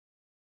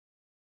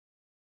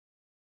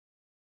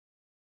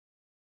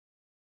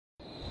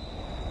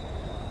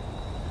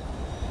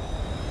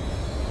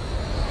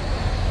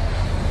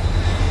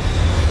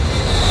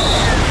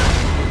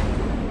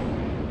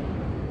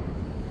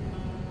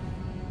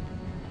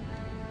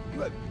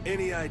You have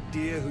any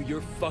idea who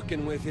you're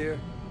fucking with here?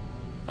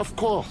 Of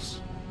course.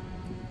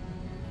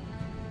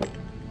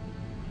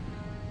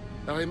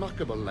 A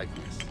remarkable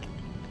likeness.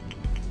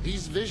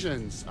 These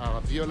visions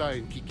are Viola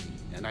and Kiki,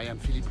 and I am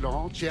Philippe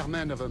Laurent,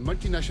 chairman of a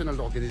multinational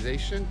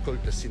organization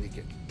called the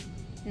Syndicate.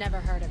 Never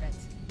heard of it.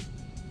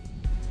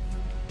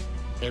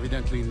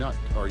 Evidently not,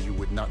 or you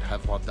would not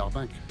have robbed our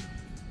bank.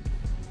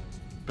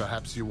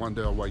 Perhaps you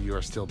wonder why you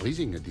are still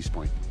breathing at this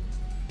point.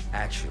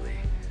 Actually,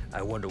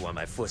 I wonder why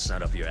my foot's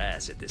not up your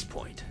ass at this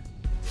point.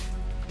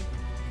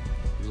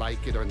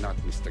 Like it or not,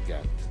 Mr.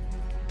 Gatt,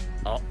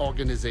 our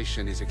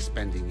organization is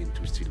expanding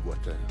into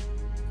Stillwater.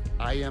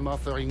 I am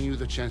offering you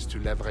the chance to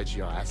leverage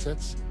your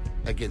assets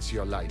against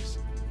your lives.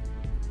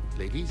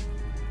 Ladies?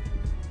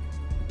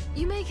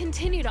 You may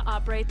continue to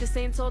operate the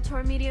Saint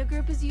Soltor Media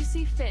Group as you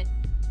see fit,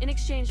 in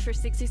exchange for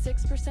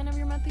 66% of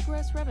your monthly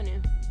gross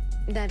revenue.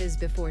 That is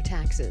before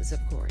taxes, of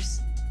course.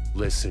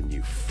 Listen,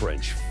 you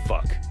French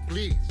fuck.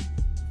 Please.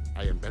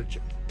 I am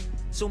Belgian.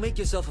 So make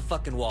yourself a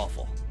fucking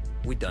waffle.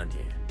 We done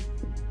here.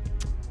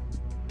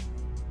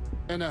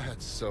 And I had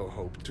so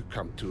hoped to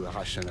come to a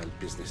rational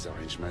business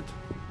arrangement.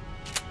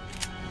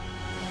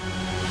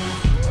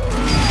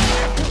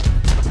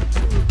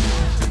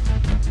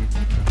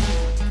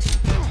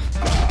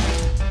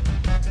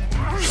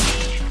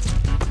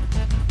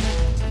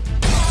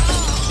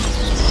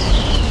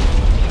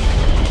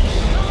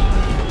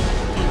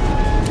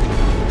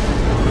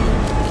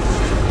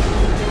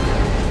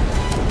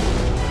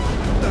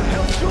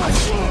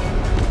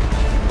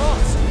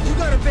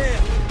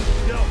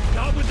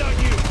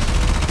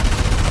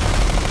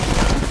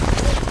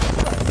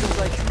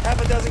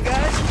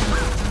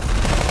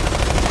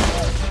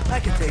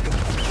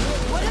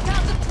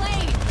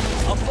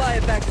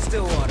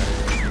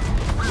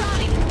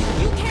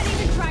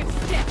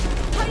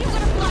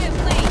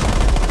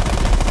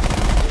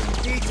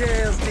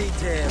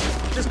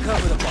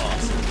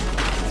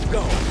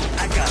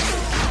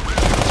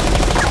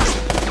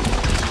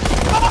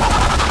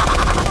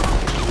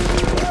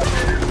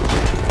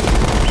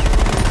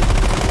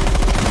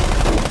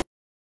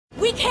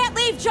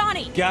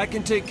 Gatt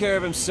can take care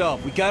of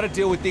himself. We gotta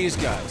deal with these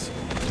guys.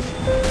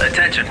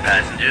 Attention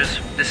passengers,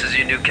 this is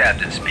your new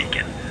captain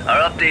speaking.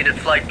 Our updated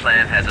flight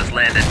plan has us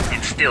landed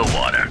in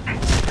Stillwater.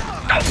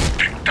 Oh,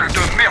 putain de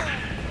merde!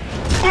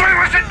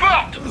 Ouvrez-moi cette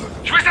porte!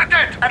 Jouez sa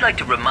tête! I'd like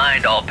to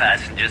remind all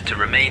passengers to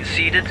remain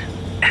seated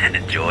and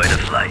enjoy the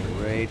flight.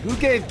 Great. Who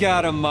gave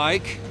Gatt a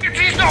mic? It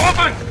is not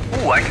open!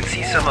 Ooh, I can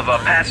see some of our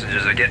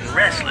passengers are getting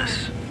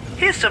restless.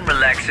 Here's some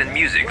relaxing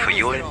music for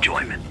your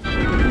enjoyment.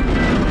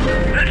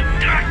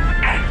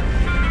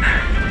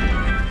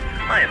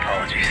 My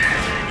apologies.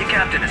 Your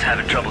captain is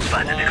having troubles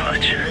finding the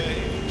clutch. Yo,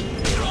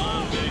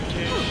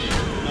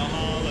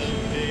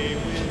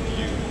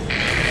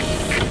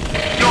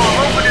 I'm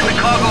opening the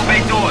cargo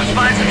bay doors.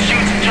 Find some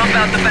chutes and jump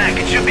out the back.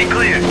 It should be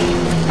clear.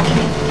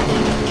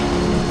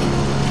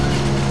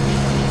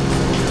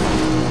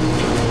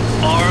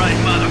 All right,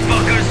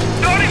 motherfuckers.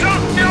 Door's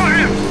up! Kill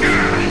him!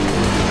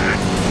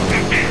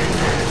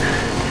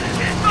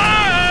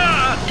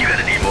 You're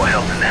gonna need more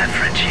help than that,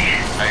 Frenchie.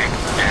 I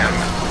am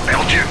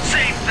Belgian.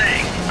 Same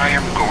thing. I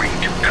am going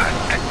to cut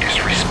that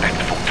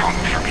disrespectful tongue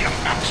from your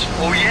mouth.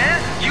 Oh yeah?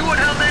 You and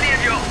how many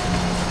of your...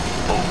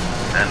 Oh,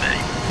 that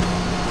many.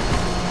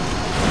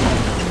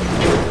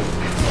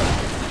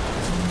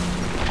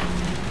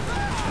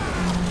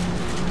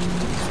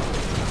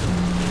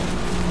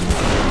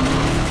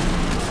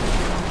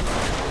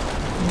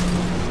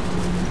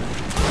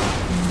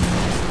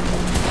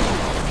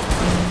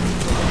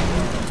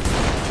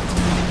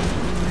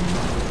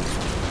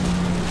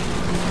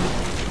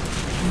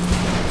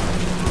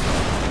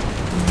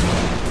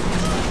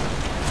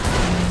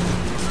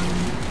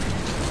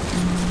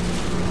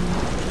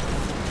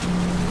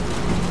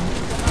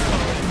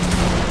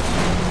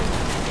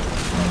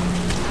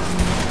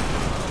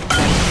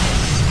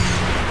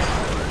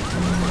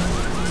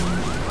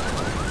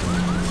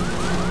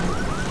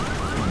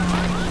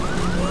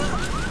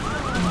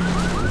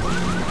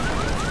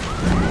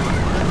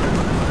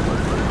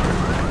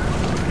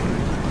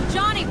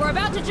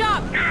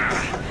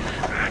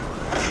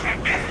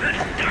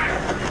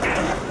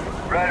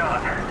 Right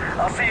on.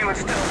 I'll see you at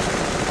Still.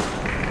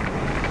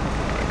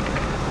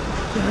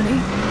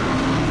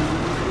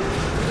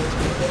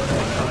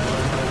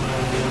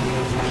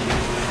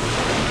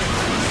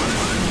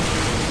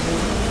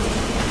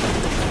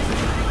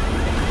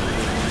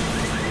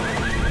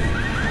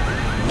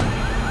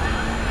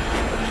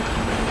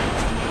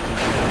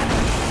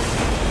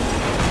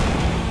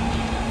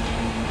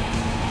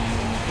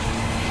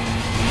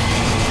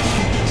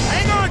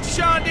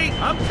 Johnny?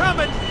 I'm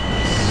coming!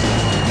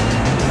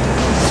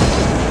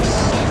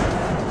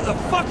 Where the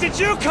fuck did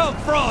you come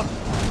from?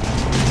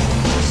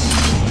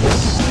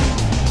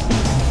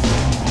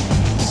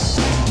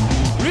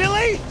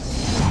 Really?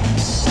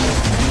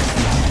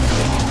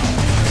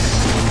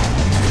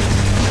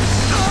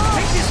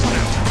 Take this one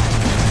out!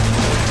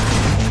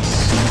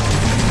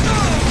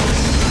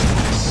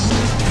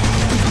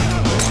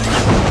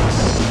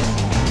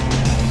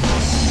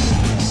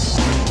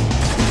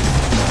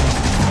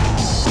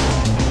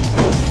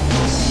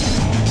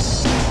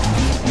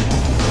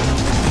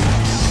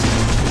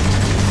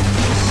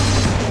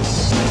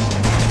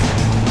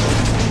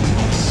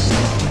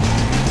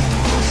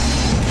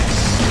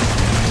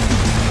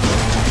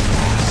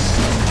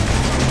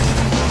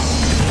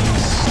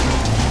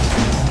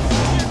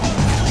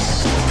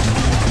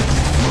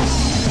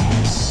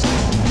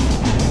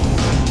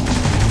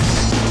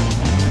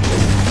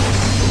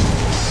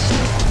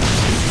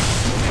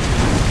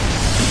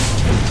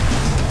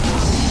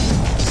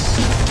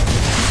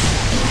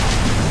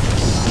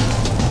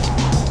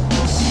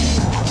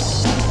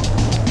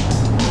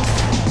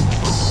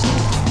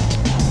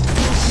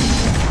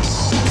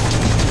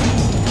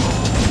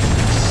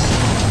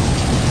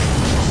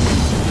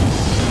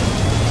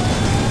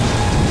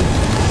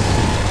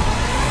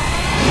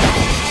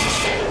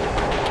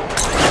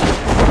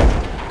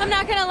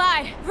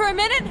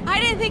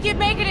 didn't think you'd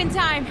make it in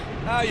time.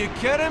 Are you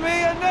kidding me?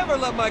 I never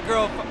let my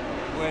girl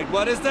Wait,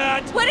 what is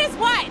that? What is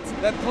what?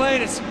 That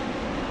plane is...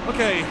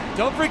 Okay,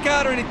 don't freak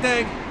out or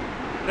anything.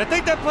 But I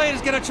think that plane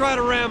is gonna try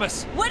to ram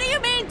us. What do you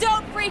mean,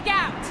 don't freak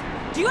out?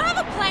 Do you have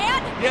a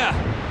plan? Yeah.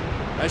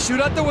 I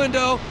shoot out the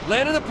window,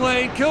 land in the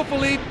plane, kill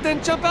Philippe,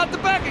 then jump out the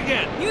back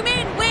again. You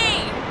mean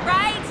we,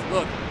 right?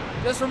 Look,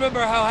 just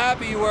remember how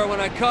happy you were when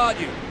I caught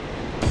you.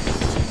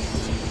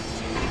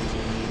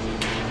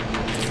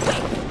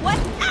 Wait, what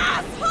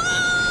asshole?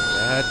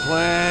 Bad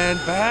plan,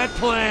 bad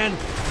plan.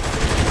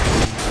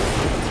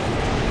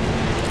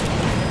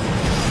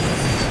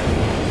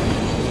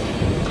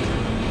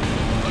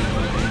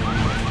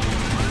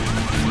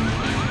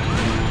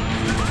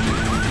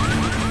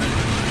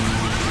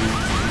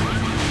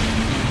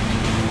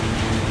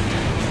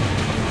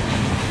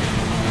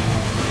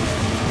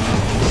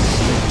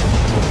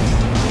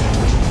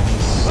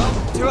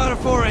 Well, 2 out of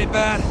 4 ain't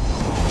bad.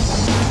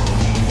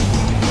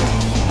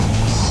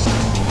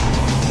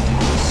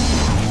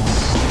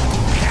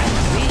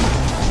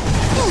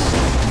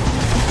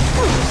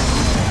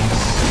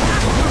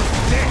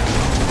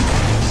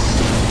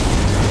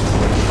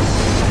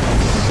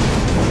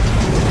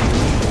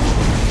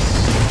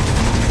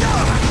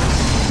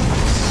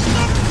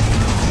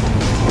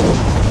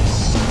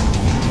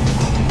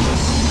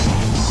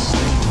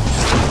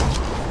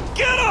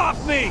 Get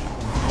off me!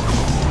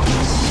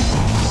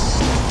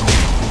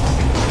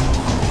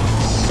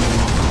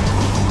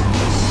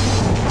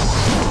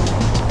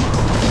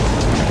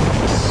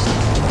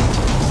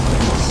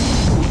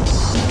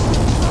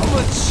 How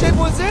much shit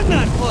was in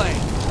that plane?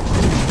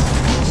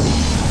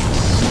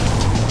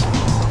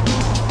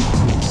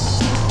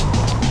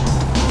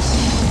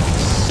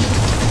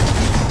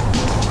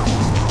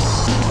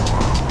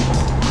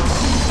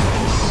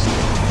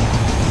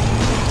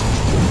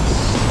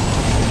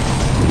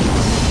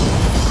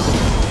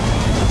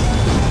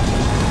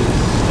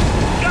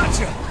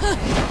 Gotcha!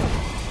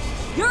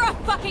 You're a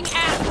fucking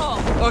asshole!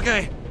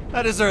 Okay,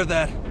 I deserve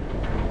that.